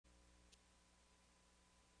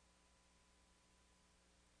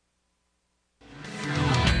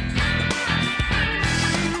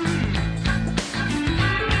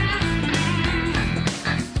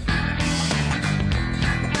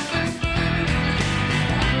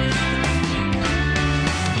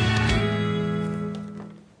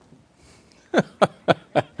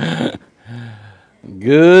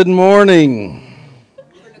Good morning.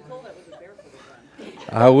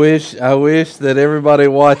 I wish that everybody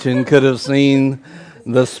watching could have seen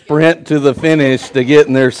the sprint to the finish to get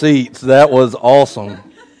in their seats. That was awesome.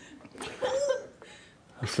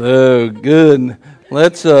 So good.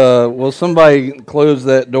 Let's will somebody close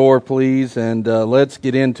that door, please, and let's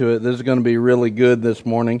get into it. This is going to be really good this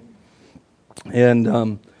morning.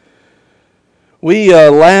 And we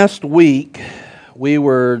last week we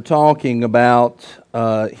were talking about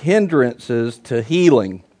hindrances to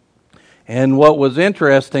healing. And what was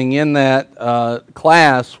interesting in that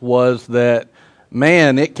class was that,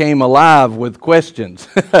 man, it came alive with questions.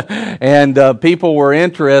 And people were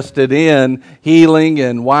interested in healing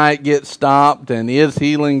and why it gets stopped and is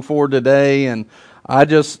healing for today. And I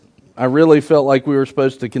really felt like we were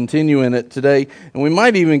supposed to continue in it today. And we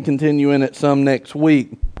might even continue in it some next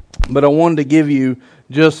week. But I wanted to give you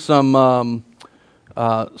just some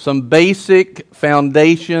basic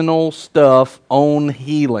foundational stuff on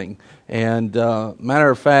healing. And matter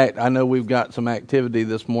of fact, I know we've got some activity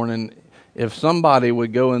this morning. If somebody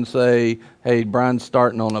would go and say, hey, Brian's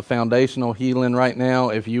starting on a foundational healing right now.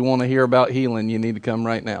 If you want to hear about healing, you need to come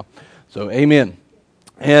right now. So, amen.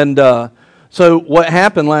 And so what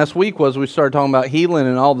happened last week was we started talking about healing,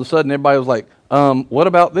 and all of a sudden everybody was like, what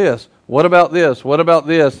about this? What about this? What about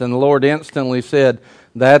this? And the Lord instantly said,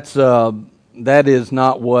 that is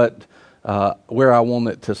not what... where I want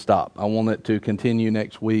it to stop. I want it to continue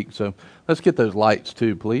next week. So let's get those lights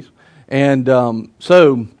too, please. And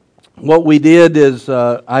so what we did is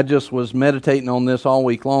I just was meditating on this all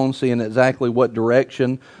week long, seeing exactly what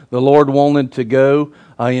direction the Lord wanted to go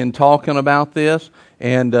in talking about this.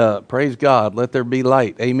 And praise God, let there be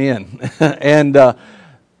light. Amen. And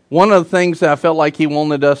one of the things that I felt like He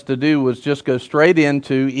wanted us to do was just go straight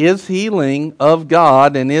into, is healing of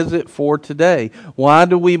God, and is it for today? Why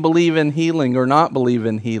do we believe in healing or not believe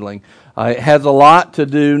in healing? It has a lot to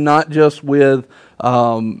do not just with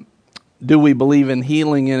do we believe in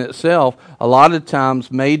healing in itself. A lot of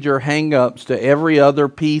times major hang-ups to every other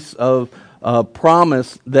piece of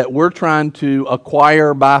promise that we're trying to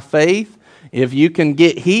acquire by faith. If you can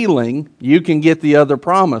get healing, you can get the other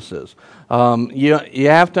promises. You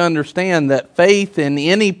have to understand that faith in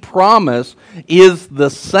any promise is the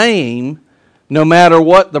same no matter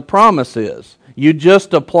what the promise is. You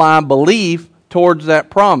just apply belief towards that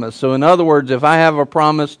promise. So in other words, if I have a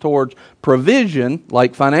promise towards provision,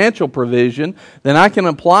 like financial provision, then I can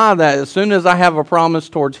apply that. As soon as I have a promise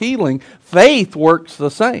towards healing, faith works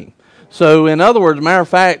the same. So in other words, matter of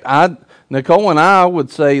fact, Nicole and I would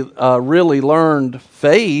say really learned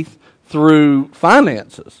faith through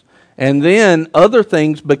finances. And then other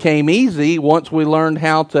things became easy once we learned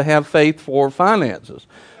how to have faith for finances.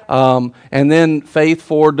 And then faith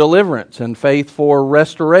for deliverance and faith for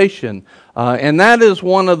restoration. And that is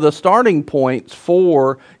one of the starting points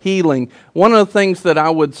for healing. One of the things that I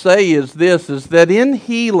would say is this, is that in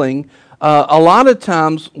healing, a lot of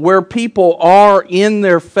times where people are in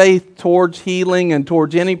their faith towards healing and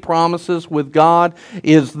towards any promises with God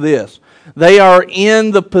is this. They are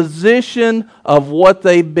in the position of what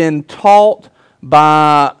they've been taught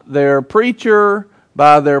by their preacher,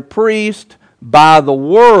 by their priest, by the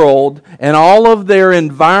world, and all of their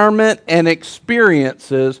environment and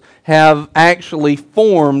experiences have actually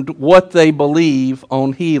formed what they believe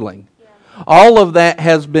on healing. Yeah. All of that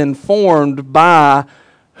has been formed by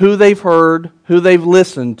who they've heard, who they've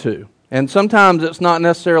listened to. And sometimes it's not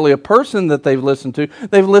necessarily a person that they've listened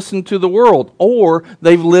to the world, or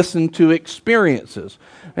they've listened to experiences.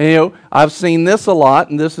 And, I've seen this a lot,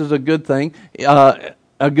 and this is a good thing.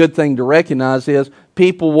 A good thing to recognize is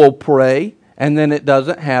people will pray, and then it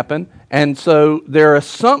doesn't happen. And so their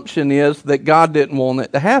assumption is that God didn't want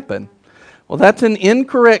it to happen. Well, that's an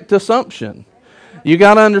incorrect assumption. You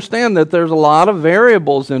got to understand that there's a lot of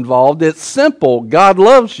variables involved. It's simple. God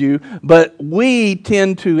loves you, but we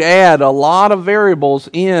tend to add a lot of variables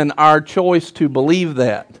in our choice to believe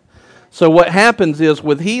that. So what happens is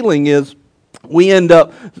with healing is we end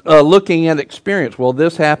up looking at experience. Well,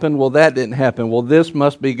 this happened. Well, that didn't happen. Well, this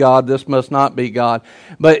must be God. This must not be God.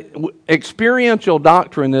 But experiential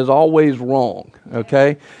doctrine is always wrong.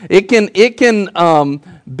 Okay, it can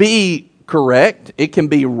be correct. It can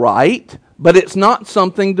be right. But it's not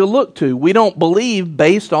something to look to. We don't believe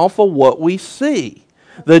based off of what we see.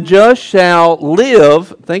 The just shall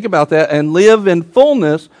live, think about that, and live in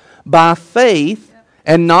fullness by faith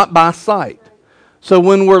and not by sight. So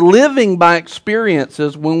when we're living by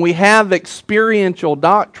experiences, when we have experiential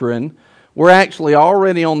doctrine, we're actually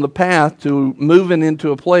already on the path to moving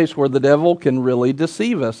into a place where the devil can really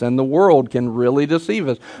deceive us and the world can really deceive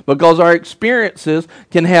us, because our experiences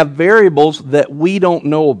can have variables that we don't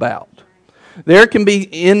know about. There can be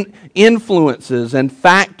influences and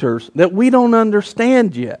factors that we don't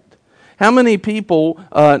understand yet. How many people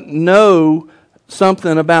know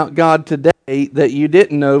something about God today that you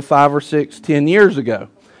didn't know 5 or 6, 10 years ago?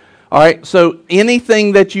 All right, so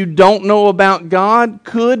anything that you don't know about God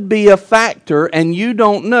could be a factor, and you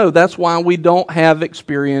don't know. That's why we don't have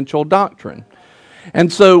experiential doctrine.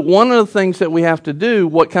 And so one of the things that we have to do,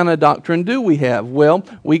 what kind of doctrine do we have? Well,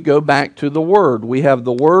 we go back to the Word. We have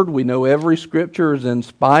the Word. We know every Scripture is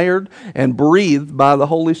inspired and breathed by the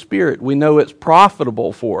Holy Spirit. We know it's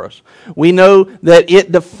profitable for us. We know that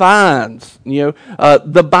it defines.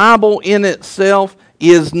 The Bible in itself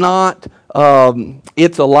is not...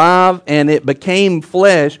 it's alive and it became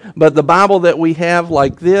flesh, but the Bible that we have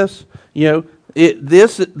like this,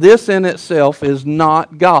 this in itself is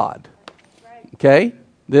not God. Okay?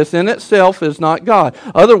 This in itself is not God.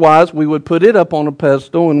 Otherwise, we would put it up on a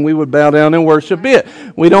pedestal and we would bow down and worship it.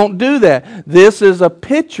 We don't do that. This is a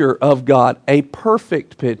picture of God, a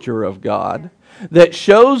perfect picture of God, that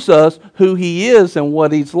shows us who He is and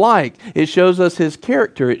what He's like. It shows us His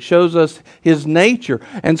character. It shows us His nature.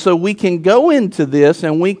 And so we can go into this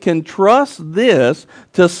and we can trust this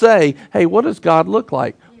to say, hey, what does God look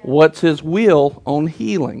like? What's His will on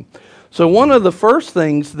healing? So one of the first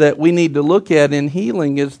things that we need to look at in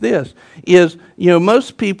healing is this,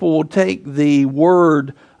 most people will take the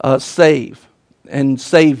word save and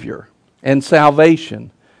Savior and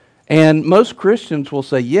salvation, and most Christians will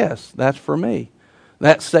say, yes, that's for me.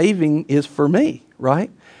 That saving is for me,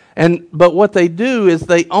 right? But what they do is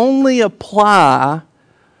they only apply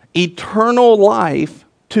eternal life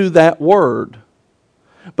to that word.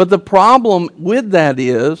 But the problem with that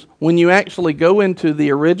is, when you actually go into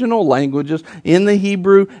the original languages, in the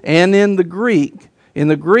Hebrew and in the Greek,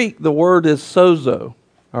 the word is sozo,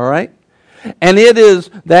 all right? And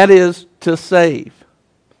that is to save.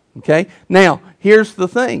 Okay? Now, here's the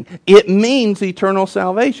thing. It means eternal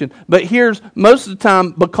salvation. But here's, most of the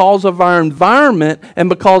time, because of our environment and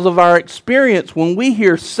because of our experience, when we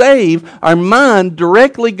hear save, our mind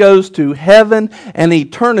directly goes to heaven and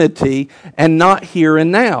eternity and not here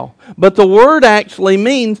and now. But the word actually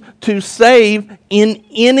means to save in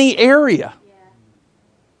any area.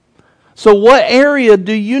 So what area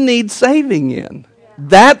do you need saving in?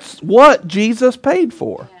 That's what Jesus paid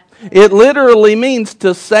for. It literally means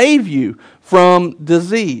to save you from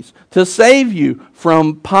disease, to save you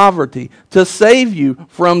from poverty, to save you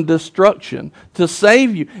from destruction, to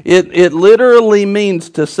save you. It literally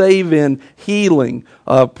means to save in healing,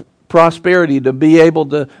 prosperity, to be able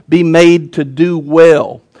to be made to do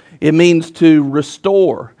well. It means to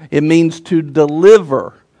restore. It means to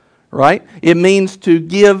deliver, right? It means to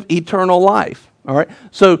give eternal life. All right,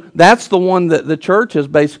 so that's the one that the church has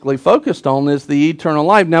basically focused on, is the eternal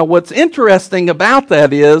life. Now, what's interesting about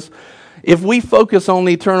that is, if we focus on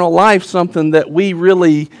eternal life, something that we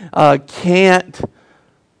really can't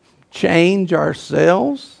change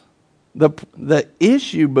ourselves, the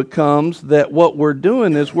issue becomes that what we're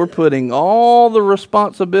doing is we're putting all the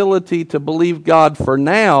responsibility to believe God for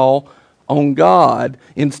now on God,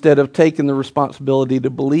 instead of taking the responsibility to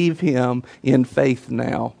believe Him in faith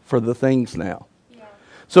now for the things now.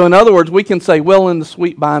 So in other words, we can say, well, in the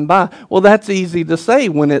sweet by and by. Well, that's easy to say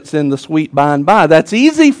when it's in the sweet by and by. That's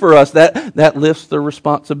easy for us. That lifts the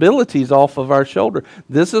responsibilities off of our shoulder.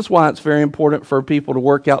 This is why it's very important for people to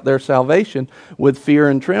work out their salvation with fear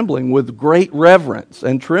and trembling, with great reverence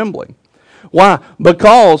and trembling. Why?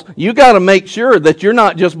 Because you got to make sure that you're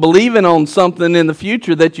not just believing on something in the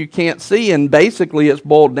future that you can't see, and basically it's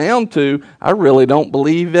boiled down to, I really don't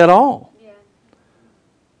believe at all.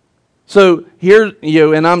 So here,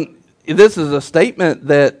 this is a statement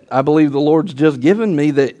that I believe the Lord's just given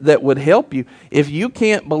me that would help you. If you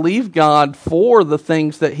can't believe God for the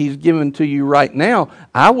things that He's given to you right now,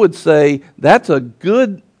 I would say that's a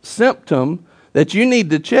good symptom that you need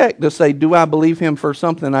to check to say, do I believe Him for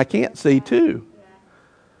something I can't see too?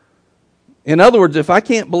 In other words, if I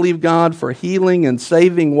can't believe God for healing and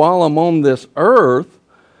saving while I'm on this earth,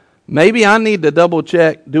 maybe I need to double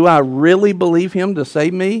check, do I really believe Him to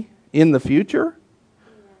save me in the future?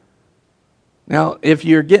 Now, if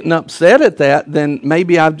you're getting upset at that, then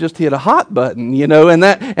maybe I've just hit a hot button, and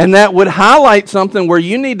that would highlight something where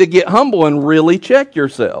you need to get humble and really check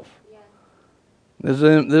yourself. This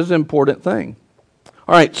is an important thing.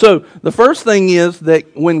 All right, so the first thing is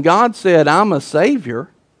that when God said, I'm a Savior,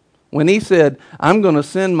 when He said, I'm going to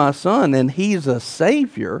send my Son and He's a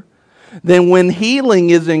Savior, then when healing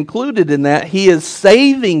is included in that, He is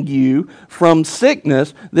saving you from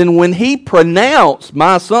sickness. Then when He pronounced,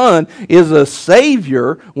 my son is a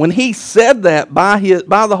Savior, when He said that by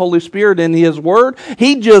the Holy Spirit in His Word,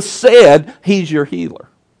 He just said He's your healer.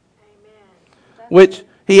 Amen. Which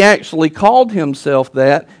He actually called Himself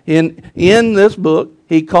that in this book.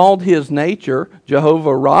 He called His nature Jehovah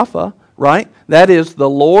Rapha, right? That is the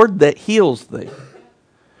Lord that heals thee.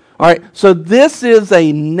 All right, so this is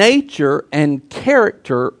a nature and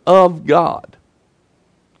character of God.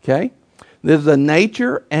 Okay? This is a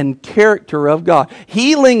nature and character of God.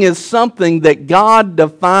 Healing is something that God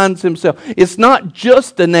defines Himself. It's not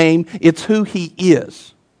just a name, it's who He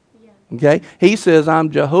is. Okay? He says,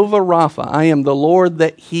 I'm Jehovah Rapha. I am the Lord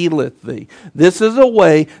that healeth thee. This is a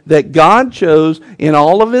way that God chose in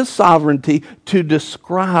all of His sovereignty to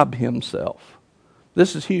describe Himself.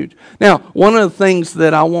 This is huge. Now, one of the things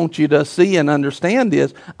that I want you to see and understand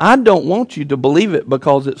is, I don't want you to believe it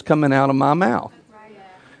because it's coming out of my mouth.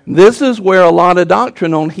 This is where a lot of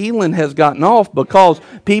doctrine on healing has gotten off, because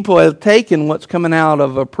people have taken what's coming out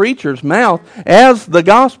of a preacher's mouth as the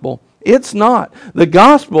gospel. It's not. The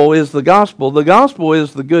gospel is the gospel. The gospel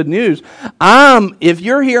is the good news. If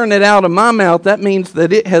you're hearing it out of my mouth, that means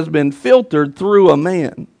that it has been filtered through a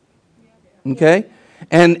man. Okay?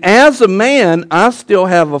 And as a man, I still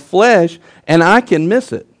have a flesh, and I can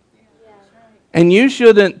miss it. And you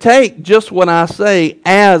shouldn't take just what I say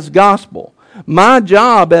as gospel. My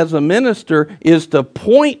job as a minister is to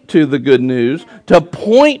point to the good news, to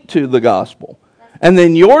point to the gospel. And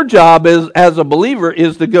then your job as a believer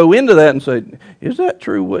is to go into that and say, is that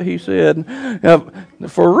true what he said?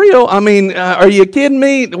 For real? I mean, are you kidding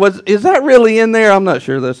me? Is that really in there? I'm not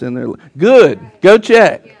sure that's in there. Good. Go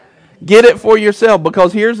check. Get it for yourself,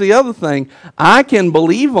 because here's the other thing. I can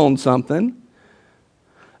believe on something.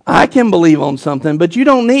 But you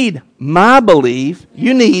don't need my belief.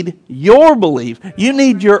 You need your belief. You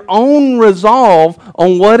need your own resolve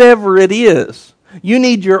on whatever it is. You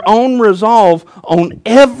need your own resolve on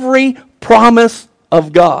every promise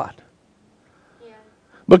of God.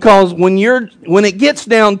 Because when it gets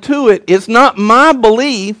down to it, it's not my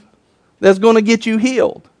belief that's going to get you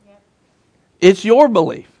healed. It's your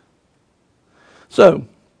belief. So,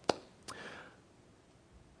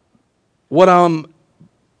 what I'm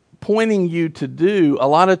pointing you to do, a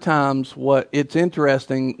lot of times it's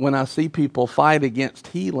interesting when I see people fight against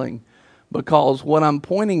healing, because what I'm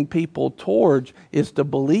pointing people towards is to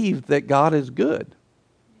believe that God is good.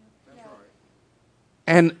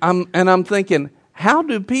 And I'm thinking, how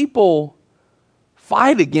do people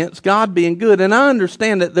fight against God being good? And I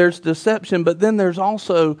understand that there's deception, but then there's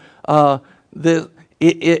also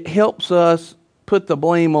it helps us put the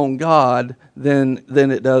blame on God than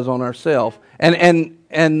it does on ourselves.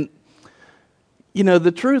 And you know,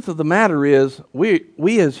 the truth of the matter is,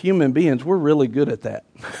 we as human beings, we're really good at that.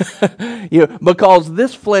 Because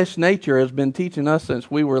this flesh nature has been teaching us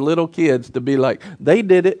since we were little kids to be like, they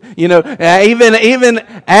did it. Even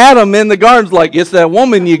Adam in the garden's like, it's that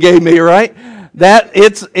woman you gave me, right? That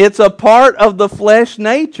it's a part of the flesh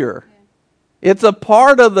nature. It's a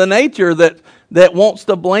part of the nature that wants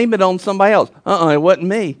to blame it on somebody else. It wasn't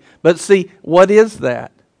me. But see, what is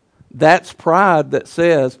that? That's pride that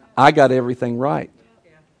says, I got everything right.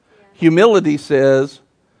 Humility says,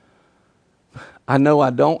 I know I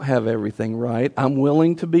don't have everything right. I'm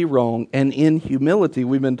willing to be wrong. And in humility,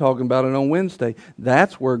 we've been talking about it on Wednesday,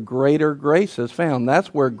 that's where greater grace is found.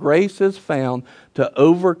 That's where grace is found to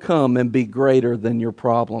overcome and be greater than your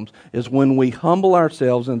problems, is when we humble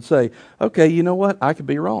ourselves and say, okay, you know what? I could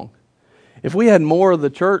be wrong. If we had more of the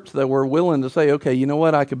church that were willing to say, okay, you know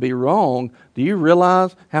what, I could be wrong, do you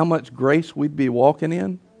realize how much grace we'd be walking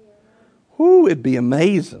in? Whew, it'd be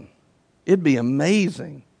amazing. It'd be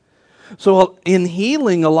amazing. So in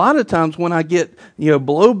healing, a lot of times when I get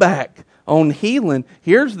blowback on healing,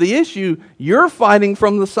 here's the issue. You're fighting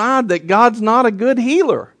from the side that God's not a good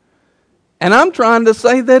healer. And I'm trying to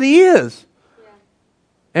say that He is. Yeah.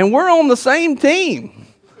 And we're on the same team.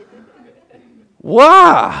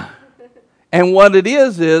 Why? And what it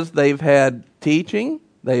is they've had teaching,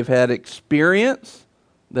 they've had experience,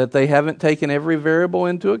 that they haven't taken every variable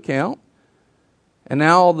into account. And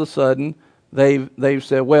now all of a sudden, they've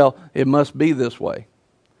said, well, it must be this way.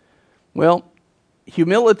 Well,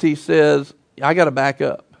 humility says, I got to back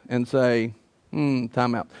up and say,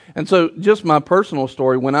 time out. And so just my personal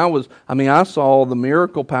story, when I saw the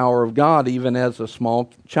miracle power of God even as a small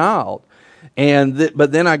child.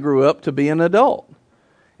 But then I grew up to be an adult.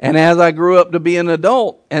 And as I grew up to be an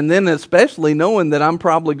adult, and then especially knowing that I'm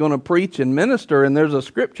probably going to preach and minister, and there's a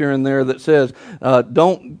scripture in there that says,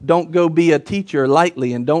 don't go be a teacher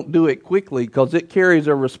lightly and don't do it quickly because it carries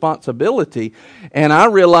a responsibility. And I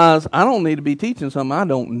realized I don't need to be teaching something I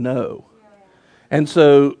don't know. And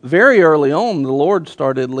so very early on, the Lord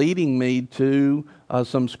started leading me to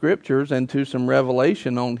some scriptures and to some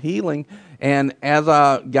revelation on healing. And as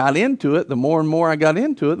I got into it, the more and more I got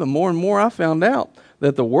into it, the more and more I found out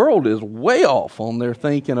that the world is way off on their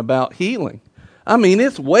thinking about healing. I mean,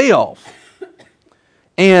 it's way off.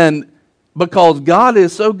 And because God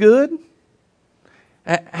is so good,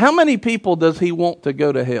 how many people does He want to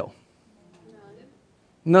go to hell?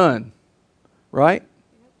 None. Right?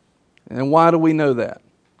 And why do we know that?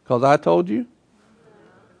 Because I told you?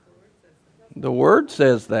 The Word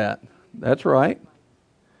says that. That's right.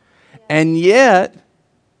 And yet,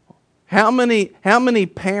 how many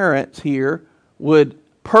parents here would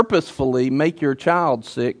purposefully make your child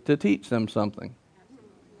sick to teach them something?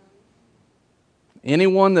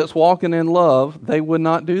 Anyone that's walking in love, they would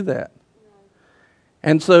not do that.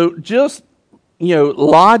 And so just,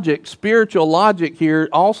 logic, spiritual logic here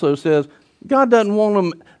also says God doesn't want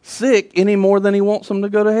them sick any more than He wants them to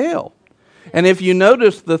go to hell. And if you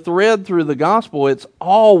notice the thread through the gospel, it's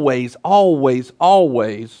always, always,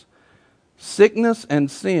 always sickness and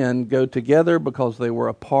sin go together because they were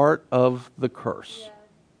a part of the curse.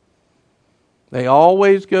 They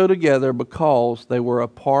always go together because they were a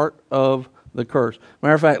part of the curse.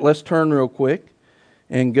 Matter of fact, let's turn real quick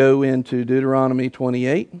and go into Deuteronomy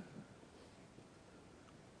 28,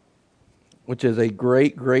 which is a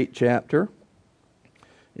great, great chapter.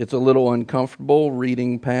 It's a little uncomfortable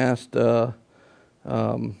reading past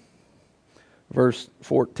verse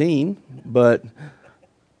 14, but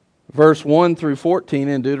verse 1 through 14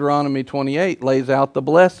 in Deuteronomy 28 lays out the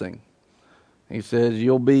blessing. He says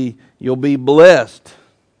you'll be blessed.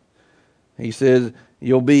 He says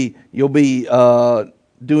you'll be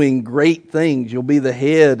doing great things. You'll be the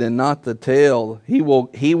head and not the tail. He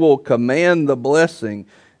will command the blessing.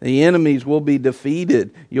 The enemies will be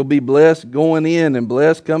defeated. You'll be blessed going in and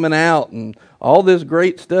blessed coming out and all this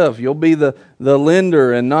great stuff. You'll be the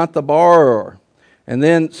lender and not the borrower. And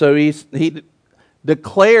then so he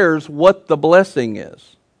declares what the blessing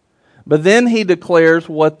is. But then he declares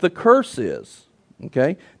what the curse is.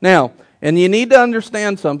 Okay? Now, and you need to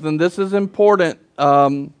understand something. This is important.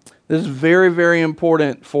 This is very, very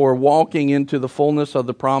important for walking into the fullness of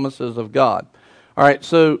the promises of God. All right,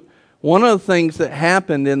 so one of the things that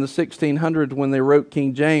happened in the 1600s when they wrote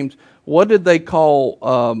King James, what did they call,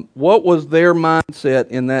 what was their mindset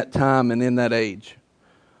in that time and in that age?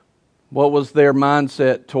 What was their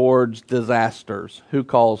mindset towards disasters? Who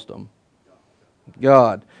caused them?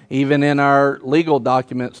 God. Even in our legal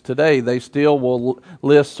documents today, they still will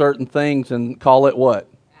list certain things and call it what?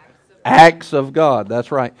 Acts of God.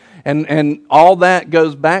 That's right. And all that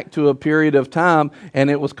goes back to a period of time, and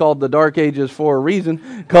it was called the Dark Ages for a reason,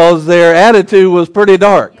 because their attitude was pretty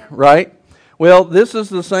dark, right? Well, this is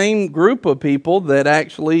the same group of people that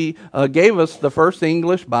actually gave us the first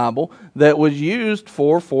English Bible that was used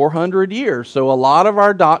for 400 years. So a lot of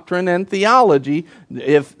our doctrine and theology,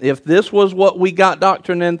 if this was what we got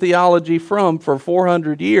doctrine and theology from for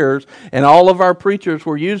 400 years, and all of our preachers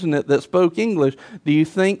were using it that spoke English, do you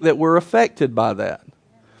think that we're affected by that?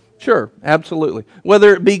 Sure, absolutely.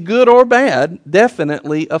 Whether it be good or bad,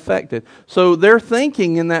 definitely affected. So their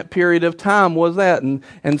thinking in that period of time was that,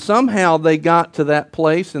 and somehow they got to that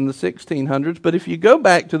place in the 1600s. But if you go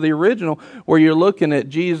back to the original, where you're looking at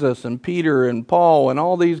Jesus and Peter and Paul and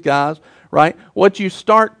all these guys, right? What you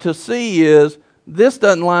start to see is this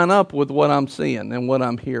doesn't line up with what I'm seeing and what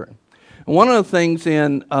I'm hearing. And one of the things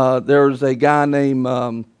there's a guy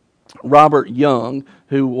named Robert Young,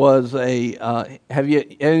 who was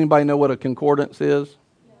anybody know what a concordance is?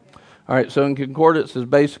 All right, so a concordance is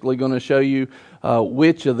basically going to show you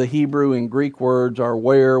which of the Hebrew and Greek words are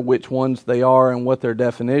where, which ones they are, and what their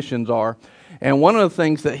definitions are. And one of the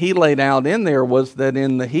things that he laid out in there was that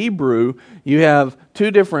in the Hebrew, you have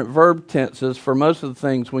two different verb tenses for most of the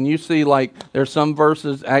things. When you see, like, there's some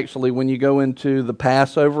verses, actually, when you go into the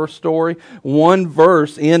Passover story, one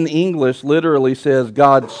verse in English literally says,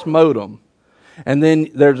 God smote them. And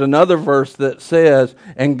then there's another verse that says,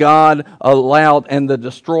 and God allowed, and the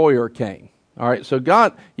destroyer came. All right, so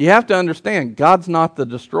God, you have to understand, God's not the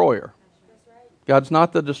destroyer. God's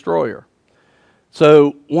not the destroyer.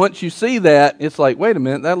 So once you see that, it's like, wait a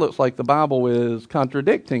minute, that looks like the Bible is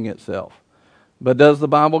contradicting itself. But does the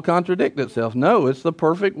Bible contradict itself? No, it's the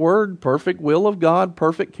perfect word, perfect will of God,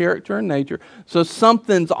 perfect character and nature. So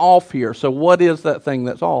something's off here. So what is that thing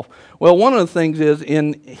that's off? Well, one of the things is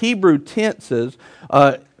in Hebrew tenses,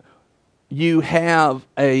 you have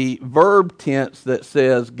a verb tense that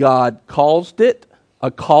says God caused it, a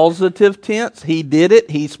causative tense. He did it.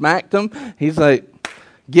 He smacked him. He's like,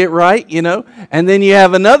 get right, you know. And then you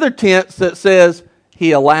have another tense that says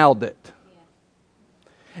he allowed it.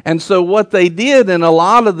 And so what they did in a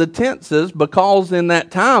lot of the tenses, because in that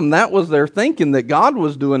time, that was their thinking that God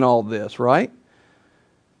was doing all this, right?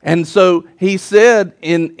 And so he said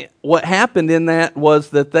in what happened in that was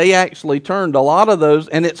that they actually turned a lot of those,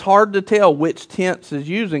 and it's hard to tell which tense is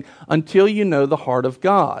using until you know the heart of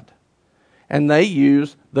God. And they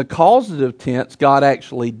use the causative tense, God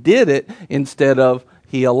actually did it, instead of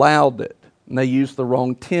he allowed it. And they use the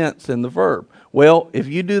wrong tense in the verb. Well, if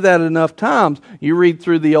you do that enough times, you read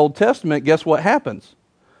through the Old Testament, guess what happens?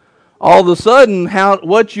 All of a sudden,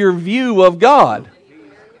 what's your view of God?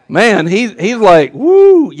 Man, he's like,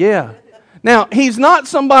 woo, yeah. Now, he's not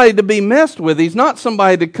somebody to be messed with. He's not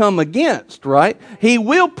somebody to come against, right? He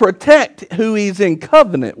will protect who he's in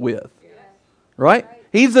covenant with, right?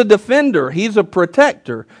 He's a defender. He's a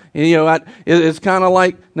protector. And, you know, it's kind of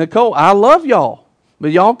like, Nicole, I love y'all.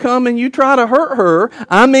 But y'all come and you try to hurt her,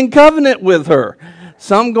 I'm in covenant with her.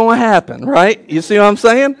 Something going to happen, right? You see what I'm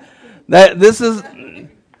saying?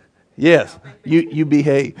 Yes, you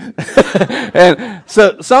behave. And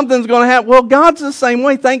so something's going to happen. Well, God's the same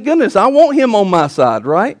way. Thank goodness. I want him on my side,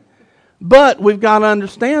 right? But we've got to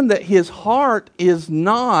understand that his heart is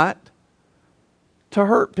not to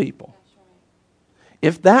hurt people.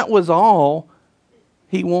 If that was all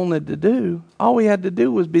he wanted to do, all we had to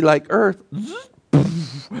do was be like Earth,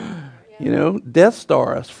 you know, Death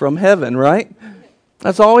Star us from heaven, right?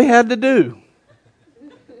 That's all we had to do.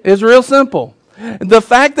 It's real simple. The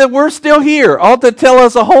fact that we're still here ought to tell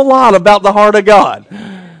us a whole lot about the heart of God.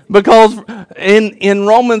 Because in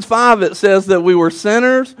Romans 5 it says that we were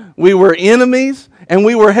sinners, we were enemies, and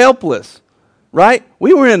we were helpless. Right?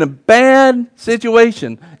 We were in a bad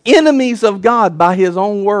situation. Enemies of God by his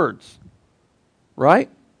own words. Right?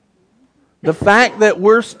 The fact that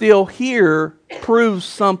we're still here proves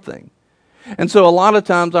something. And so a lot of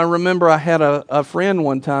times, I remember I had a friend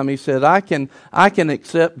one time, he said, I can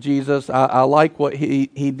accept Jesus, I like what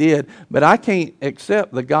he did, but I can't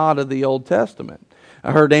accept the God of the Old Testament.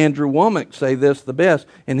 I heard Andrew Womack say this the best.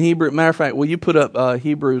 In Hebrew, matter of fact, will you put up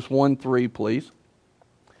Hebrews 1:3, please?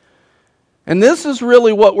 And this is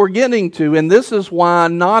really what we're getting to, and this is why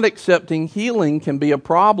not accepting healing can be a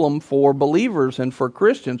problem for believers and for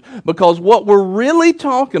Christians, because what we're really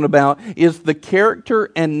talking about is the character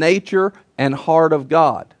and nature and heart of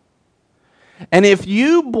God. And if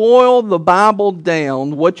you boil the Bible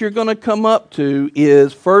down, what you're going to come up to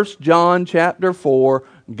is 1 John chapter 4,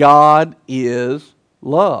 God is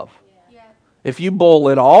love. Yeah. If you boil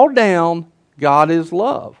it all down, God is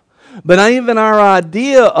love. But even our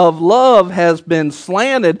idea of love has been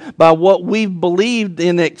slanted by what we've believed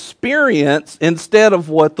in experience instead of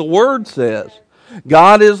what the Word says.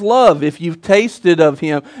 God is love. If you've tasted of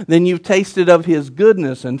him, then you've tasted of his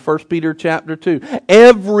goodness in 1 Peter chapter 2.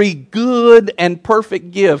 Every good and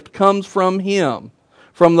perfect gift comes from him,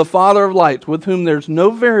 from the Father of lights, with whom there's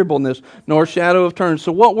no variableness nor shadow of turn.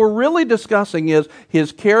 So what we're really discussing is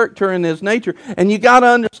his character and his nature. And you got to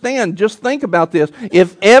understand, just think about this.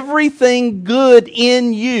 If everything good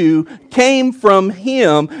in you came from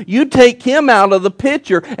him, you take him out of the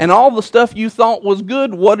picture, and all the stuff you thought was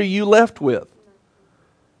good, what are you left with?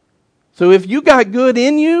 So if you got good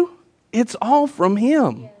in you, it's all from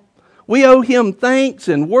him. We owe him thanks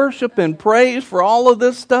and worship and praise for all of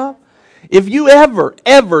this stuff. If you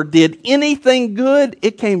ever did anything good,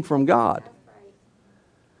 it came from God.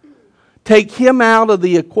 Take him out of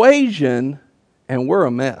the equation, and we're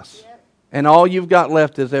a mess. And all you've got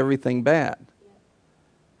left is everything bad.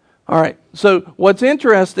 All right, so what's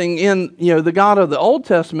interesting in the God of the Old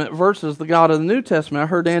Testament versus the God of the New Testament, I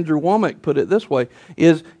heard Andrew Womack put it this way,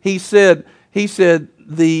 is he said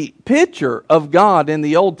the picture of God in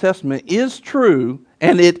the Old Testament is true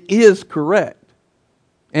and it is correct.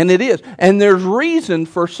 And it is. And there's reason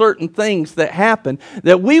for certain things that happen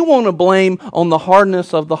that we want to blame on the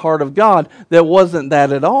hardness of the heart of God that wasn't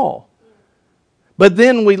that at all. But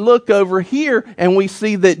then we look over here and we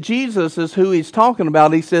see that Jesus is who he's talking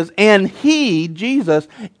about. He says, and he, Jesus,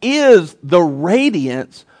 is the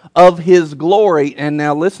radiance of his glory. And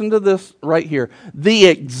now listen to this right here. The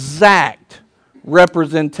exact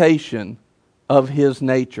representation of his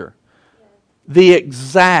nature. The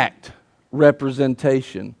exact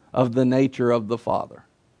representation of the nature of the Father.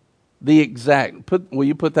 The exact. Will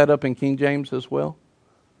you put that up in King James as well?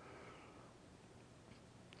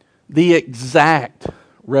 The exact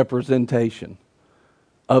representation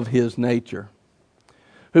of his nature.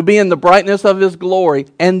 Who being the brightness of his glory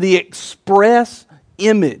and the express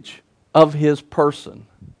image of his person,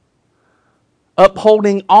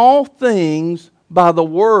 upholding all things by the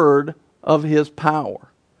word of his power.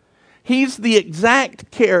 He's the exact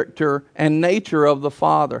character and nature of the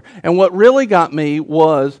Father. And what really got me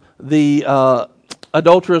was the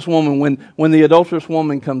adulterous woman. When the adulterous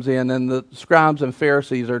woman comes in and the scribes and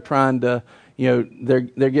Pharisees are trying to, they're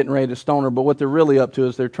getting ready to stone her, but what they're really up to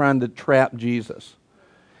is they're trying to trap Jesus.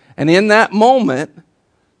 And in that moment,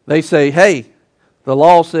 they say, hey, the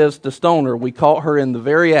law says to stone her. We caught her in the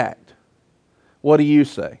very act. What do you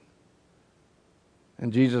say?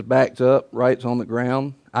 And Jesus backs up, writes on the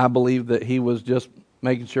ground. I believe that he was just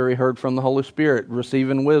making sure he heard from the Holy Spirit,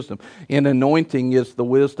 receiving wisdom. And anointing is the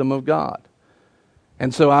wisdom of God.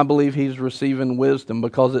 And so I believe he's receiving wisdom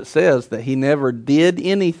because it says that he never did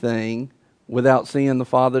anything without seeing the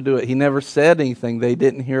Father do it. He never said anything they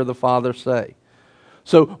didn't hear the Father say.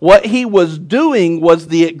 So what he was doing was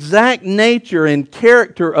the exact nature and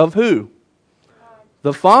character of who?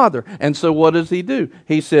 The Father. And so what does he do?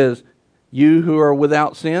 He says, you who are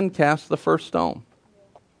without sin, cast the first stone.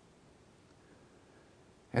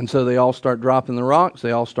 And so they all start dropping the rocks.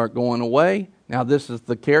 They all start going away. Now this is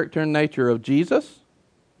the character and nature of Jesus.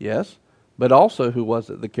 Yes. But also who was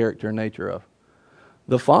it the character and nature of?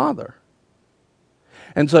 The Father.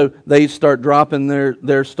 And so they start dropping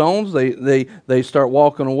their stones. They start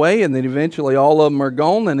walking away, and then eventually all of them are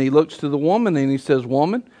gone. And he looks to the woman and he says,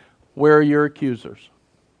 woman, where are your accusers?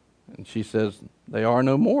 And she says, they are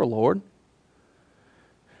no more, Lord.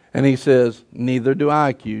 And he says, neither do I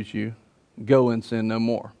accuse you. Go and sin no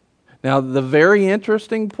more. Now, the very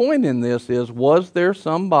interesting point in this is, was there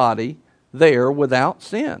somebody there without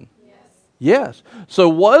sin? Yes. So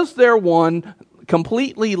was there one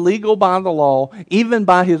completely legal by the law, even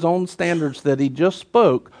by his own standards that he just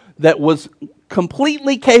spoke, that was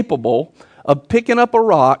completely capable of picking up a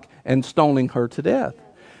rock and stoning her to death?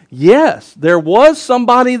 Yes, there was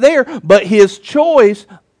somebody there, but his choice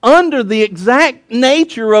under the exact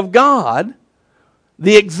nature of God,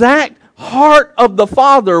 the exact heart of the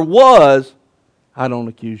Father was, I don't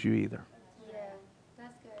accuse you either.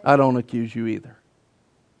 I don't accuse you either.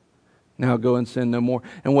 Now go and sin no more.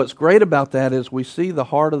 And what's great about that is we see the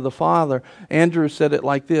heart of the Father. Andrew said it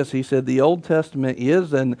like this. He said the Old Testament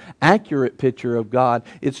is an accurate picture of God.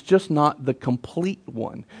 It's just not the complete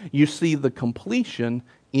one. You see the completion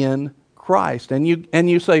in Christ. And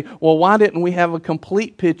you say, well, why didn't we have a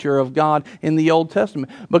complete picture of God in the Old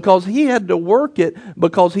Testament? Because he had to work it,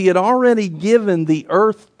 because he had already given the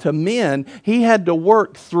earth to men. He had to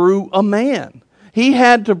work through a man. He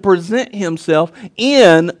had to present himself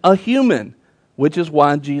in a human, which is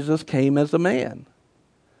why Jesus came as a man.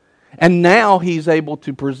 And now he's able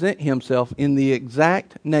to present himself in the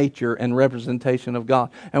exact nature and representation of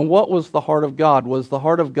God. And what was the heart of God? Was the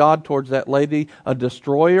heart of God towards that lady a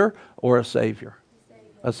destroyer or a savior?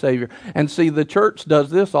 A savior. And see, the church does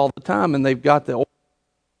this all the time, and they've got the...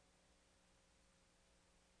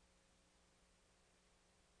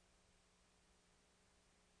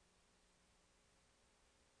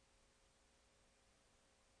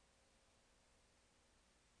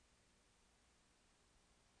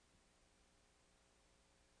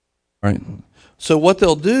 Right. So what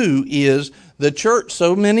they'll do is the church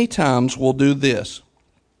so many times will do this.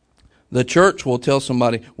 The church will tell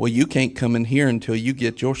somebody, well, you can't come in here until you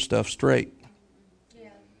get your stuff straight. Yeah.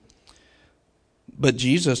 But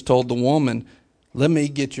Jesus told the woman, let me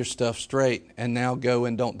get your stuff straight and now go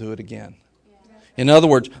and don't do it again. Yeah. In other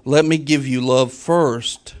words, let me give you love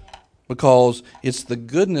first, because it's the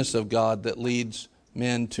goodness of God that leads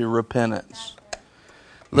men to repentance.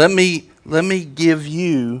 Let me give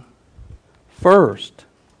you first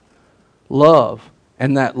love,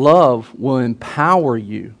 and that love will empower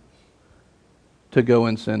you to go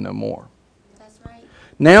and sin no more. That's right.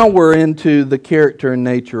 Now we're into the character and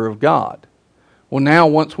nature of God. Well, now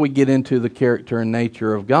once we get into the character and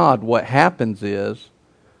nature of God, what happens is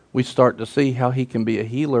we start to see how he can be a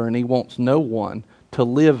healer, and he wants no one to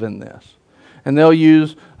live in this. And they'll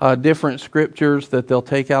use different scriptures that they'll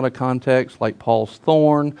take out of context, like Paul's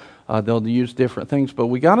thorn. They'll use different things. But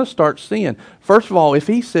we got to start seeing, first of all, if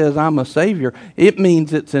he says I'm a Savior, it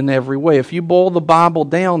means it's in every way. If you boil the Bible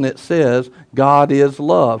down, it says God is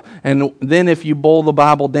love. And then if you boil the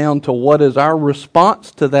Bible down to what is our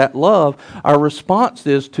response to that love, our response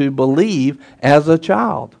is to believe as a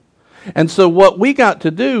child. And so what we got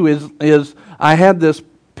to do is I had this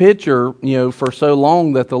picture, for so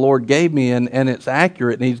long that the Lord gave me, and it's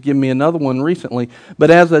accurate, and He's given me another one recently. But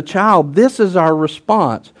as a child, this is our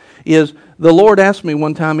response. Is the Lord asked me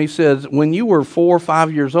one time, He says, when you were 4 or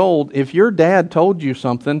 5 years old, if your dad told you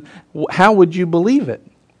something, how would you believe it?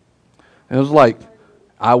 And it was like,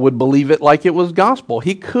 I would believe it like it was gospel.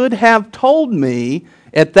 He could have told me,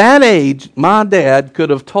 at that age, my dad could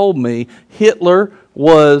have told me Hitler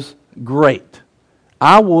was great.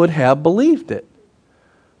 I would have believed it.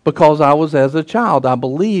 Because I was as a child. I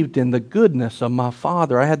believed in the goodness of my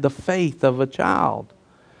father. I had the faith of a child.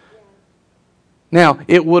 Now,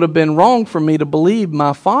 it would have been wrong for me to believe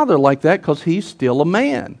my father like that because he's still a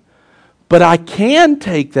man. But I can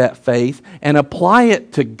take that faith and apply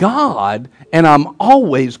it to God, and I'm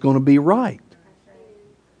always going to be right.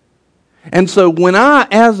 And so when I,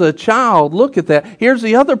 as a child, look at that, here's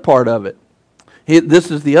the other part of it.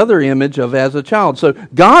 This is the other image of as a child. So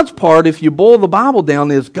God's part, if you boil the Bible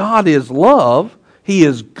down, is God is love. He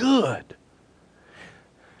is good.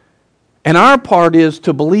 And our part is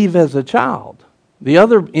to believe as a child. The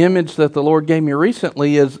other image that the Lord gave me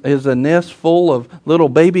recently is a nest full of little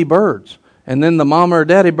baby birds. And then the mama or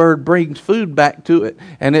daddy bird brings food back to it.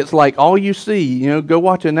 And it's like all you see, go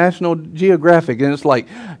watch a National Geographic. And it's like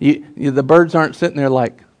the birds aren't sitting there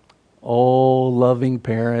like, oh, loving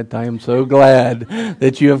parent, I am so glad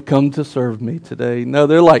that you have come to serve me today. No,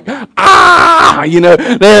 they're like, they're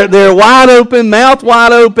wide open, mouth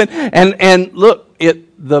wide open. And look,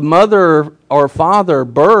 the mother or father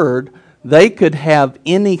bird, they could have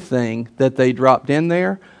anything that they dropped in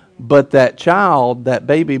there, but that child, that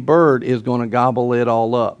baby bird, is going to gobble it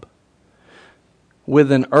all up.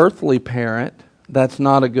 With an earthly parent, that's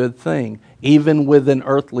not a good thing. Even with an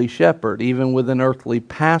earthly shepherd, even with an earthly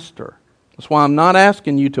pastor. That's why I'm not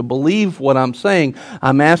asking you to believe what I'm saying.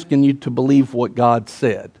 I'm asking you to believe what God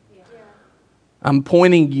said. Yeah. I'm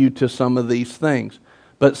pointing you to some of these things.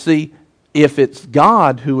 But see, if it's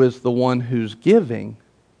God who is the one who's giving,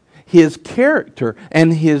 His character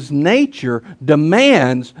and His nature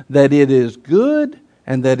demands that it is good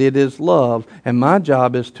and that it is love. And my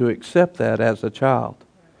job is to accept that as a child.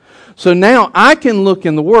 So now I can look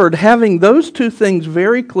in the Word, having those two things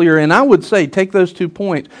very clear, and I would say take those 2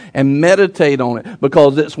 points and meditate on it,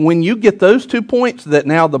 because it's when you get those 2 points that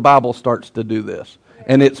now the Bible starts to do this.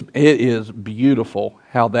 And it is beautiful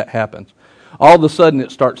how that happens. All of a sudden it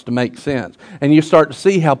starts to make sense. And you start to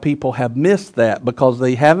see how people have missed that because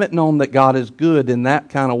they haven't known that God is good in that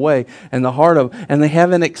kind of way and and they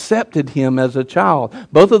haven't accepted Him as a child.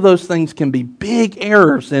 Both of those things can be big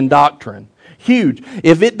errors in doctrine. Huge.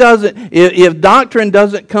 If doctrine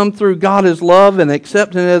doesn't come through God as love and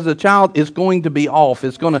accepting it as a child, it's going to be off.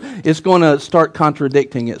 It's going to start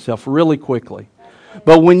contradicting itself really quickly.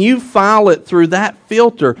 But when you file it through that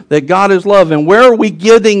filter that God is love, and where are we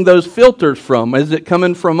getting those filters from? Is it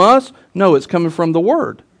coming from us? No, it's coming from the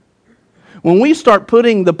Word. When we start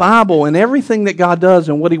putting the Bible and everything that God does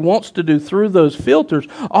and what He wants to do through those filters,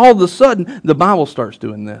 all of a sudden the Bible starts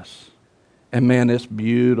doing this. And man, it's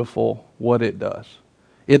beautiful what it does.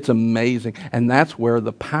 It's amazing. And that's where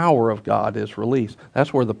the power of God is released.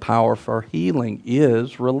 That's where the power for healing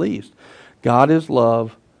is released. God is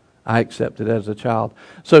love. I accept it as a child.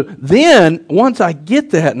 So then, once I get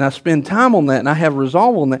that and I spend time on that and I have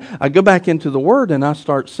resolve on that, I go back into the Word and I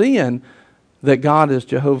start seeing that God is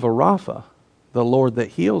Jehovah Rapha, the Lord that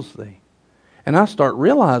heals thee. And I start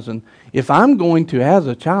realizing if I'm going to, as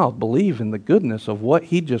a child, believe in the goodness of what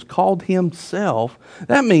He just called Himself,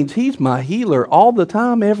 that means He's my healer all the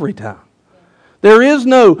time, every time. There is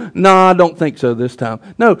no, I don't think so this time.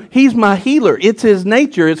 No, He's my healer. It's His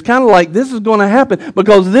nature. It's kind of like this is going to happen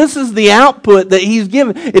because this is the output that He's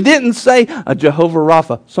given. It didn't say a Jehovah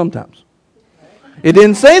Rapha sometimes. It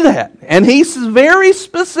didn't say that. And He's very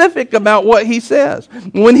specific about what He says.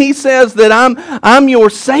 When He says that I'm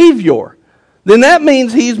your Savior, then that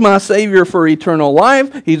means He's my Savior for eternal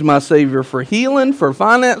life. He's my Savior for healing, for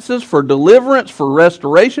finances, for deliverance, for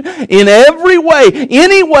restoration. In every way,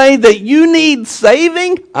 any way that you need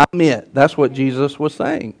saving, I'm it. That's what Jesus was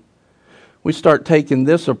saying. We start taking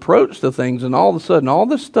this approach to things, and all of a sudden, all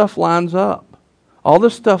this stuff lines up. All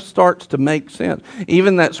this stuff starts to make sense.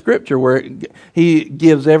 Even that scripture where He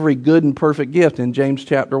gives every good and perfect gift in James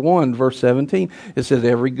chapter 1, verse 17. It says,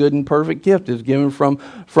 every good and perfect gift is given from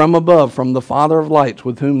above, from the Father of lights,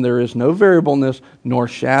 with whom there is no variableness nor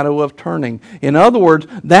shadow of turning. In other words,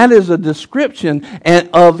 that is a description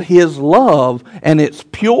of His love, and it's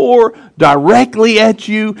pure, directly at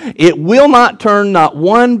you. It will not turn, not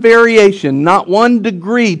one variation, not one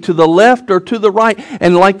degree to the left or to the right.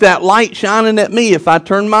 And like that light shining at me, me. If I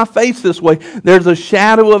turn my face this way, there's a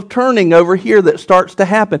shadow of turning over here that starts to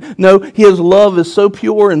happen. No, His love is so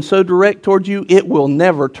pure and so direct towards you, it will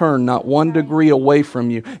never turn not 1 degree away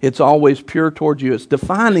from you. It's always pure towards you. It's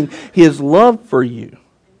defining His love for you.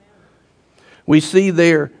 We see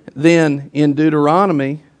there then in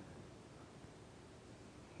Deuteronomy,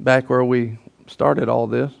 back where we started all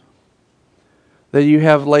this, that you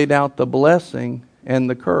have laid out the blessing and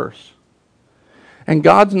the curse. And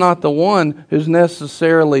God's not the one who's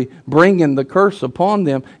necessarily bringing the curse upon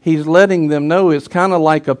them. He's letting them know. It's kind of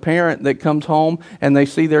like a parent that comes home and they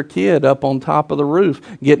see their kid up on top of the roof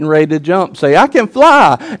getting ready to jump. Say, I can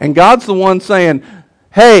fly. And God's the one saying,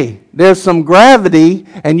 hey, there's some gravity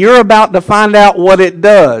and you're about to find out what it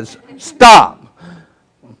does. Stop.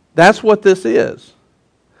 That's what this is.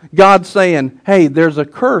 God's saying, hey, there's a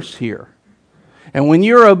curse here. And when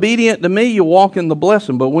you're obedient to me, you walk in the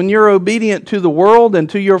blessing. But when you're obedient to the world and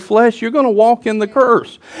to your flesh, you're going to walk in the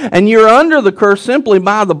curse. And you're under the curse simply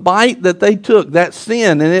by the bite that they took, that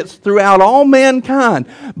sin. And it's throughout all mankind.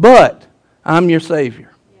 But I'm your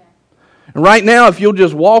Savior. And right now, if you'll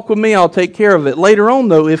just walk with me, I'll take care of it. Later on,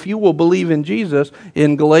 though, if you will believe in Jesus,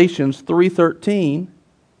 in Galatians 3:13,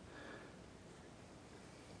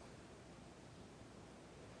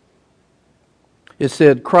 it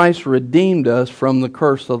said, Christ redeemed us from the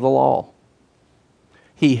curse of the law.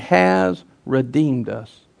 He has redeemed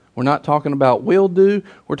us. We're not talking about will do.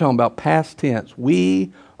 We're talking about past tense.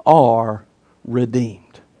 We are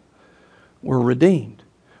redeemed. We're redeemed.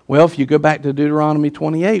 Well, if you go back to Deuteronomy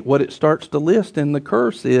 28, what it starts to list in the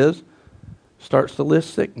curse starts to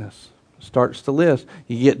list sickness. Starts to list.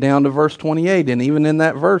 You get down to verse 28, and even in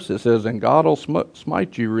that verse it says, and God will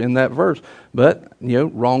smite you in that verse. But,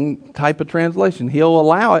 wrong type of translation. He'll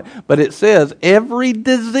allow it. But it says, every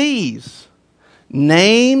disease,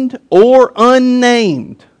 named or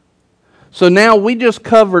unnamed. So now we just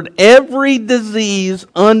covered every disease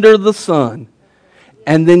under the sun.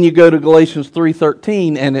 And then you go to Galatians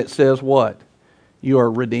 3:13, and it says what? You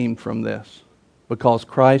are redeemed from this, because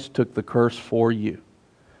Christ took the curse for you.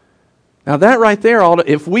 Now that right there,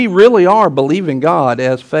 if we really are believing God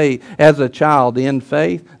as a child in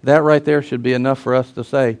faith, that right there should be enough for us to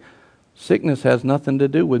say, sickness has nothing to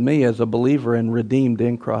do with me as a believer and redeemed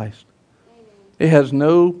in Christ. It has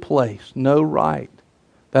no place, no right.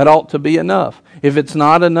 That ought to be enough. If it's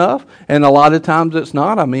not enough, and a lot of times it's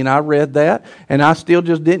not, I read that, and I still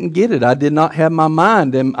just didn't get it. I did not have my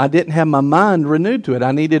mind, and I didn't have my mind renewed to it.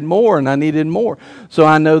 I needed more, and I needed more. So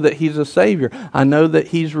I know that He's a Savior. I know that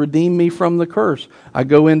He's redeemed me from the curse. I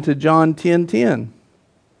go into John 10:10.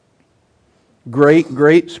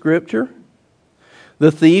 Great scripture. The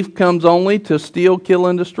thief comes only to steal, kill,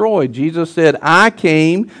 and destroy. Jesus said, I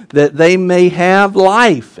came that they may have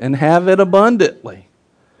life and have it abundantly.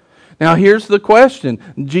 Now here's the question.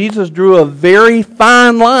 Jesus drew a very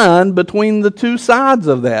fine line between the two sides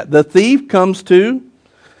of that. The thief comes to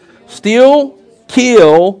steal,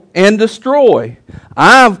 kill, and destroy.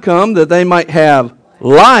 I've come that they might have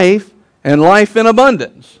life and life in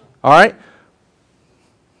abundance. All right?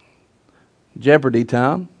 Jeopardy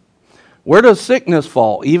time. Where does sickness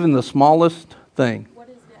fall? Even the smallest thing.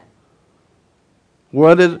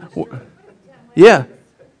 What is that? Yeah.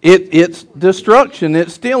 It's destruction.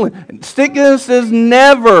 It's stealing. Sickness is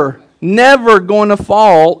never going to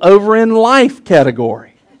fall over in life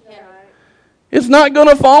category. It's not going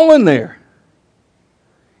to fall in there.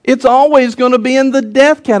 It's always going to be in the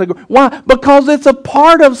death category. Why? Because it's a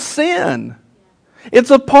part of sin. It's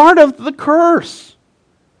a part of the curse.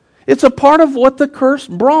 It's a part of what the curse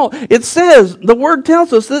brought. It says, the Word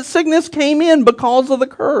tells us that sickness came in because of the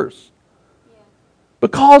curse.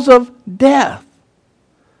 Because of death.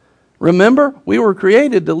 Remember, we were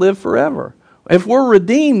created to live forever. If we're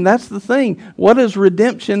redeemed, that's the thing. What is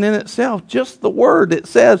redemption in itself? Just the word. It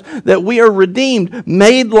says that we are redeemed,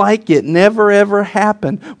 made like it never ever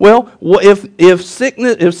happened. Well, if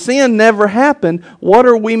sin never happened, what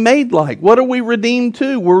are we made like? What are we redeemed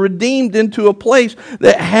to? We're redeemed into a place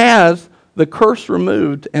that has the curse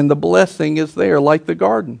removed and the blessing is there, like the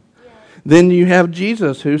garden. Yeah. Then you have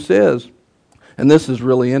Jesus who says, and this is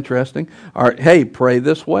really interesting. Hey, pray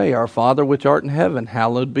this way. Our Father which art in heaven,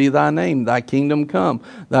 hallowed be thy name. Thy kingdom come.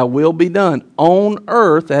 Thy will be done on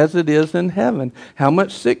earth as it is in heaven. How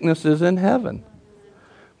much sickness is in heaven?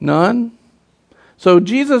 None. So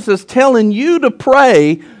Jesus is telling you to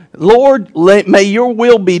pray, Lord, may your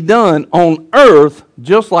will be done on earth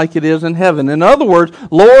just like it is in heaven. In other words,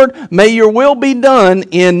 Lord, may your will be done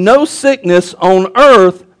in no sickness on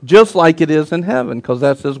earth just like it is in heaven, because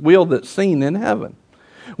that's His will that's seen in heaven.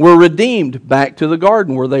 were redeemed back to the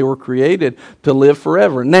garden where they were created to live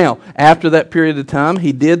forever. Now, after that period of time,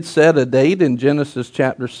 he did set a date in Genesis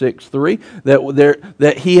chapter 6:3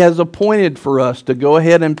 that he has appointed for us to go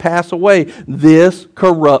ahead and pass away this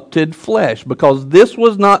corrupted flesh, because this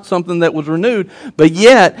was not something that was renewed. But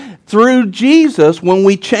yet, through Jesus, when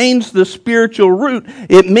we change the spiritual root,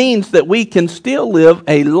 it means that we can still live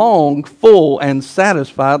a long, full, and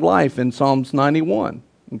satisfied life in Psalms 91.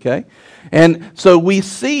 Okay? And so we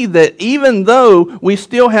see that even though we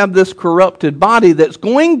still have this corrupted body that's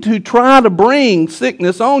going to try to bring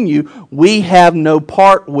sickness on you, we have no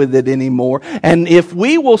part with it anymore. And if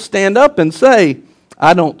we will stand up and say,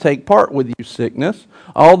 I don't take part with you, sickness,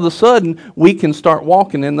 all of a sudden we can start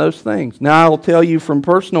walking in those things. Now I'll tell you from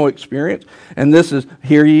personal experience, and this is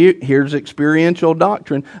here's experiential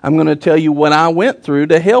doctrine. I'm going to tell you what I went through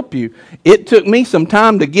to help you. It took me some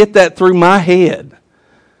time to get that through my head.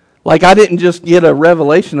 Like, I didn't just get a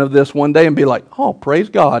revelation of this one day and be like, oh, praise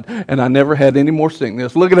God, and I never had any more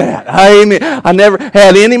sickness. Look at that. I never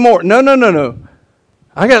had any more. No.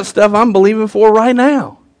 I got stuff I'm believing for right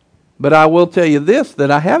now. But I will tell you this, that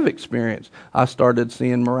I have experienced. I started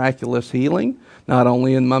seeing miraculous healing, not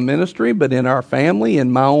only in my ministry, but in our family,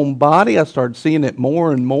 in my own body. I started seeing it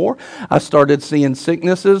more and more. I started seeing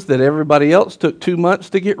sicknesses that everybody else took 2 months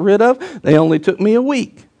to get rid of. They only took me a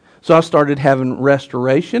week. So I started having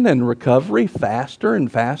restoration and recovery faster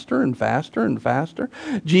and faster and faster and faster.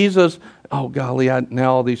 Jesus, oh golly,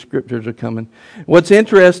 now all these scriptures are coming. What's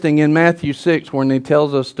interesting in Matthew 6 when he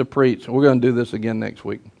tells us to preach, we're going to do this again next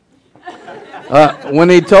week. When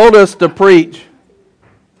he told us to preach,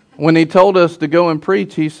 when he told us to go and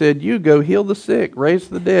preach, he said, you go heal the sick, raise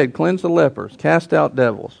the dead, cleanse the lepers, cast out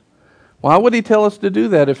devils. Why would he tell us to do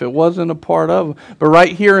that if it wasn't a part of it? But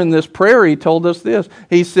right here in this prayer, he told us this.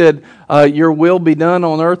 He said, your will be done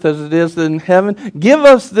on earth as it is in heaven. Give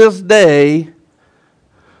us this day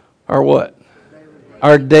our what?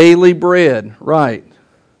 Our daily bread. Right.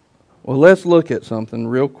 Well, let's look at something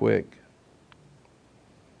real quick.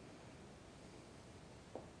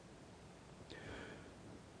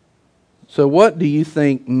 So what do you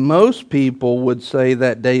think most people would say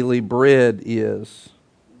that daily bread is?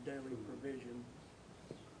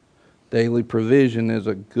 Daily provision is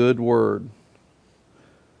a good word.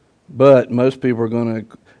 But most people are going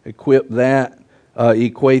to equate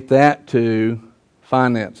that to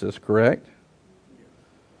finances, correct?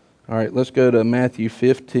 All right, let's go to Matthew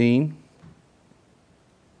 15.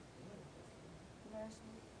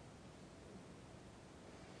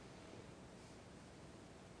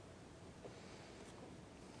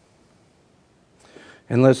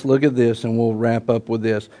 And let's look at this, and we'll wrap up with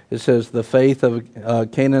this. It says, the faith of a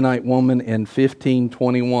Canaanite woman in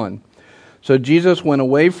 15:21. So Jesus went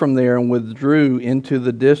away from there and withdrew into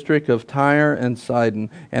the district of Tyre and Sidon.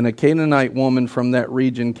 And a Canaanite woman from that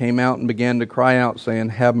region came out and began to cry out, saying,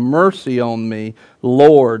 have mercy on me,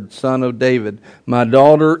 Lord, Son of David. My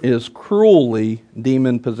daughter is cruelly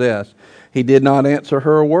demon-possessed. He did not answer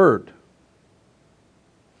her a word.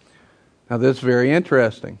 Now this is very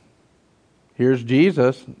interesting. Here's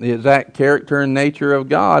Jesus, the exact character and nature of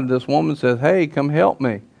God. This woman says, hey, come help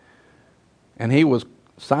me. And he was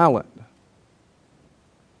silent.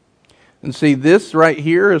 And see, this right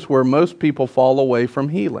here is where most people fall away from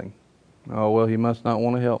healing. Oh, well, he must not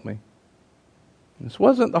want to help me. This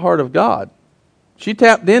wasn't the heart of God. She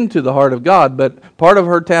tapped into the heart of God, but part of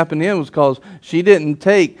her tapping in was because she didn't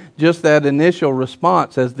take just that initial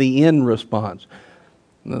response as the end response.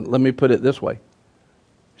 Let me put it this way.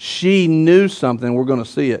 She knew something, we're going to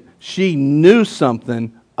see it. She knew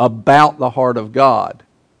something about the heart of God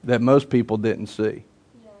that most people didn't see.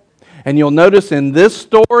 And you'll notice in this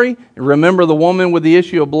story, remember the woman with the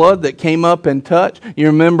issue of blood that came up and touched? You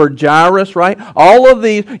remember Jairus, right? All of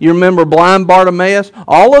these, you remember blind Bartimaeus?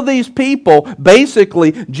 All of these people,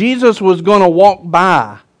 basically, Jesus was going to walk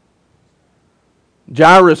by.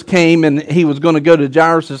 Jairus came and he was going to go to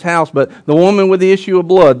Jairus' house, but the woman with the issue of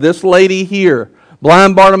blood, this lady here,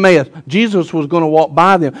 blind Bartimaeus, Jesus was going to walk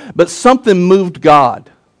by them. But something moved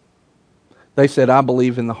God. They said, I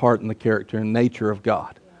believe in the heart and the character and nature of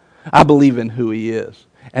God. I believe in who He is.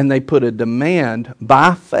 And they put a demand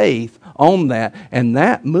by faith on that, and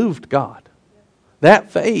that moved God.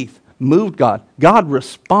 That faith moved God. God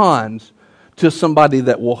responds to somebody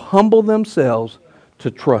that will humble themselves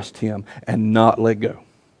to trust Him and not let go.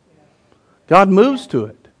 God moves to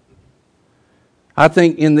it. I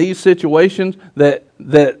think in these situations that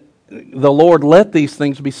the Lord let these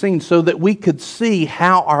things be seen so that we could see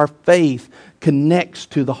how our faith connects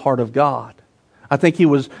to the heart of God. I think he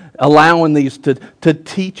was allowing these to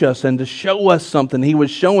teach us and to show us something. He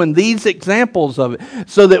was showing these examples of it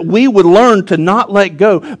so that we would learn to not let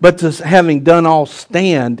go, but to, having done all,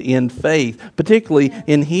 stand in faith, particularly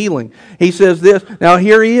in healing. He says this. Now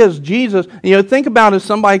here he is, Jesus. Think about if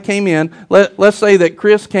somebody came in. Let's say that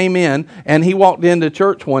Chris came in and he walked into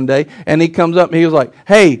church one day and he comes up and he was like,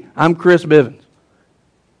 "Hey, I'm Chris Bivens."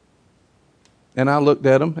 And I looked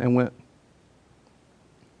at him and went,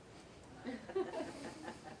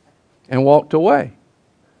 and walked away.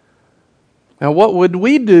 Now, what would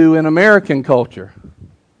we do in American culture?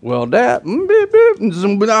 Well, I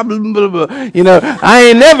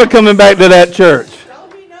ain't never coming back to that church.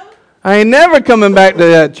 I ain't never coming back to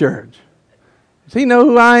that church. Does he know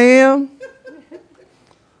who I am?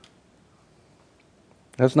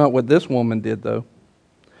 That's not what this woman did, though.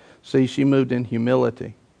 See, she moved in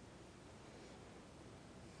humility.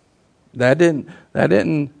 That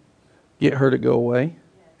didn't get her to go away.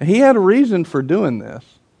 He had a reason for doing this.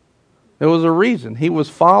 There was a reason. He was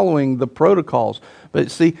following the protocols. But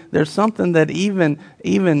see, there's something that even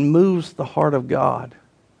moves the heart of God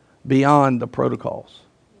beyond the protocols.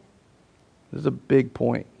 This is a big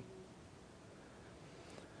point.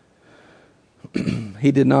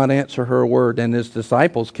 He did not answer her a word, and his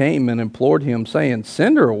disciples came and implored him, saying,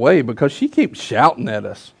 "Send her away, because she keeps shouting at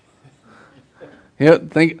us."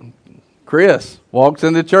 Chris walks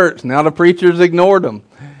into church. Now the preacher's ignored him.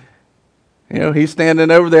 He's standing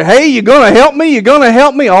over there. "Hey, you going to help me? You going to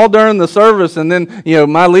help me?" All during the service. And then,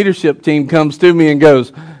 my leadership team comes to me and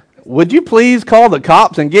goes, "Would you please call the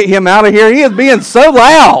cops and get him out of here? He is being so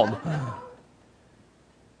loud."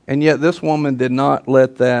 And yet this woman did not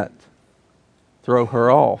let that throw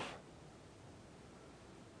her off.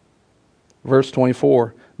 Verse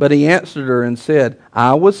 24, "But he answered her and said,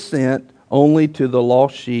 I was sent only to the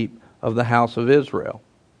lost sheep of the house of Israel."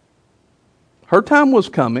 Her time was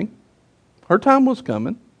coming. Her time was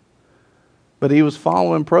coming. But he was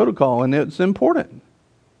following protocol, and it's important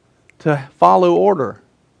to follow order.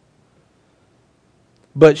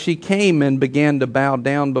 But she came and began to bow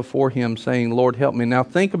down before him, saying, "Lord, help me." Now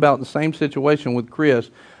think about the same situation with Chris.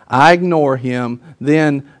 I ignore him.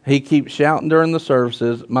 Then he keeps shouting during the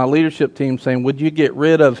services. My leadership team saying, "Would you get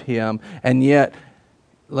rid of him?" And yet,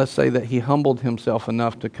 let's say that he humbled himself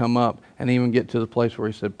enough to come up and even get to the place where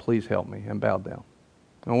he said, "Please help me," and bowed down.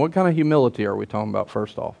 And what kind of humility are we talking about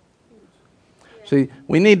first off? See,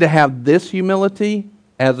 we need to have this humility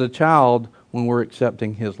as a child when we're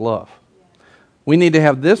accepting his love. We need to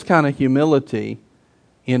have this kind of humility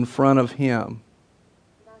in front of him.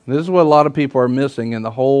 This is what a lot of people are missing in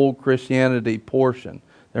the whole Christianity portion.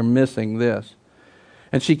 They're missing this.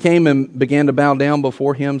 "And she came and began to bow down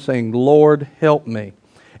before him, saying, Lord, help me.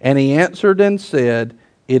 And he answered and said,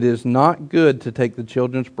 It is not good to take the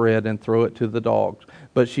children's bread and throw it to the dogs.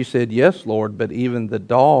 But she said, Yes, Lord, but even the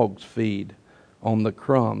dogs feed on the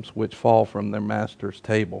crumbs which fall from their master's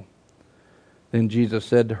table. Then Jesus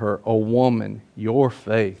said to her, O woman, your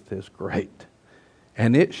faith is great,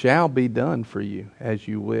 and it shall be done for you as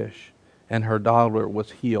you wish. And her daughter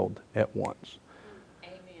was healed at once.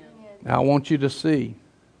 Amen. Now I want you to see,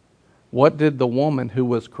 what did the woman who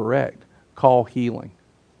was correct call healing?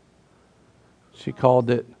 She called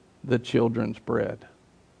it the children's bread.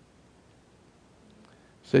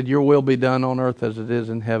 Said, your will be done on earth as it is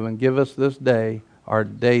in heaven. Give us this day our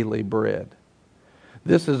daily bread.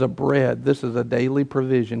 This is a bread. This is a daily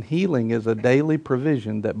provision. Healing is a daily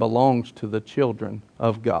provision that belongs to the children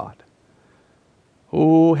of God.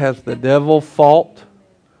 Oh, has the devil fought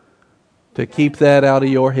to keep that out of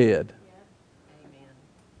your head?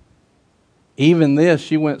 Even this,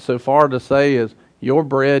 she went so far to say, is your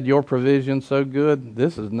bread, your provision so good,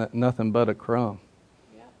 this is nothing but a crumb.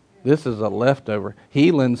 This is a leftover.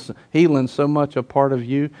 Healing's so much a part of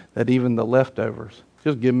you that even the leftovers,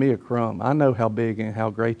 just give me a crumb. I know how big and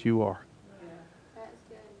how great you are. Yeah, that's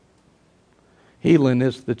good. Healing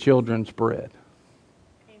is the children's bread.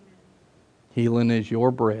 Amen. Healing is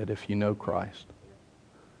your bread if you know Christ.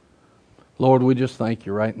 Lord, we just thank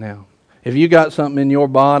you right now. If you got something in your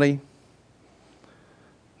body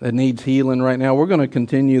that needs healing right now, we're going to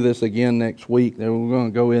continue this again next week. We're going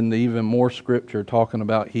to go into even more scripture talking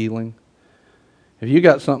about healing. If you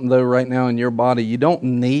got something, though, right now in your body, you don't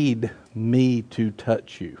need me to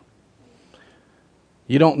touch you.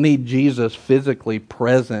 You don't need Jesus physically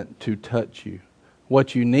present to touch you.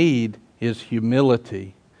 What you need is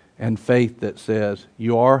humility and faith that says,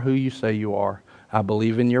 you are who you say you are. I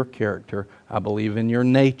believe in your character. I believe in your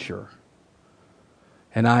nature.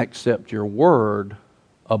 And I accept your word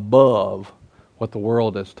above what the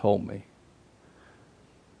world has told me.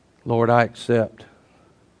 Lord, I accept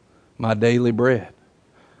my daily bread.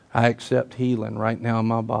 I accept healing right now in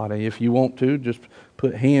my body. If you want to, just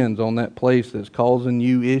put hands on that place that's causing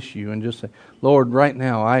you issue and just say, Lord, right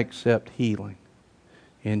now I accept healing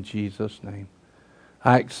in Jesus' name.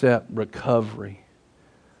 I accept recovery.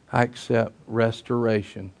 I accept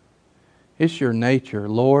restoration. It's your nature.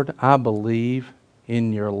 Lord, I believe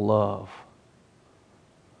in your love.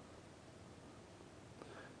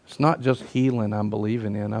 It's not just healing I'm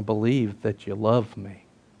believing in. I believe that you love me.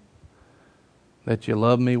 That you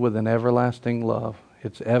love me with an everlasting love.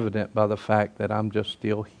 It's evident by the fact that I'm just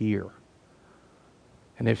still here.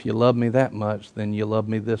 And if you love me that much, then you love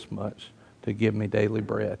me this much to give me daily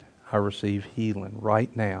bread. I receive healing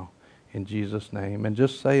right now in Jesus' name. And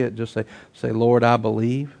just say it. Just say, Lord, I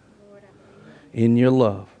believe in your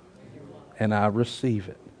love, and I receive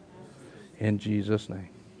it in Jesus' name.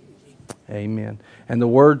 Amen. And the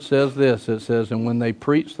Word says this. It says, and when they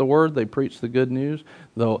preached the Word, they preached the good news,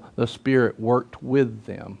 the Spirit worked with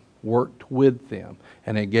them,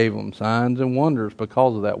 and it gave them signs and wonders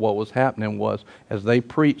because of that. What was happening was, as they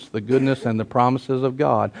preached the goodness and the promises of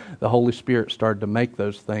God, the Holy Spirit started to make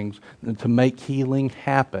those things, to make healing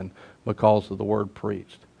happen because of the Word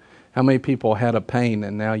preached. How many people had a pain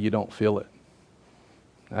and now you don't feel it?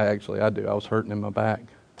 I do. I was hurting in my back.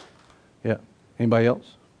 Yeah. Anybody else?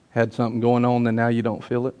 Had something going on and now you don't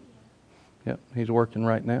feel it? Yep, He's working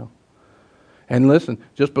right now. And listen,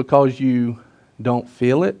 just because you don't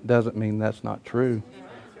feel it doesn't mean that's not true.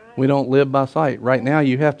 We don't live by sight. Right now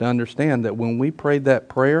you have to understand that when we prayed that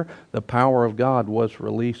prayer, the power of God was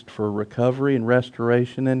released for recovery and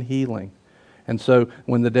restoration and healing. And so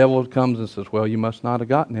when the devil comes and says, well, you must not have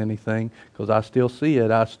gotten anything because I still see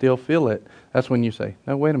it, I still feel it, that's when you say,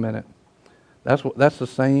 no, wait a minute. That's the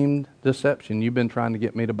same deception you've been trying to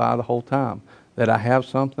get me to buy the whole time, that I have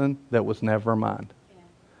something that was never mine.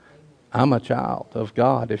 I'm a child of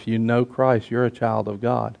God. If you know Christ, you're a child of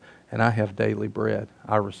God, and I have daily bread.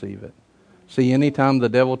 I receive it. See, anytime the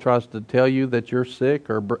devil tries to tell you that you're sick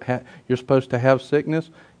or you're supposed to have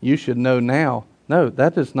sickness, you should know now, no,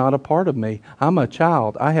 that is not a part of me. I'm a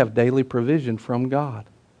child. I have daily provision from God.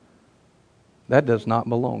 That does not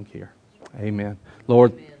belong here. Amen.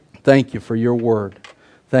 Lord, thank you for your word.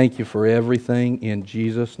 Thank you for everything in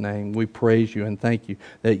Jesus' name. We praise you and thank you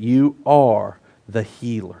that you are the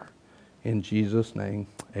healer. In Jesus' name,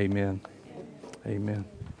 amen. Amen.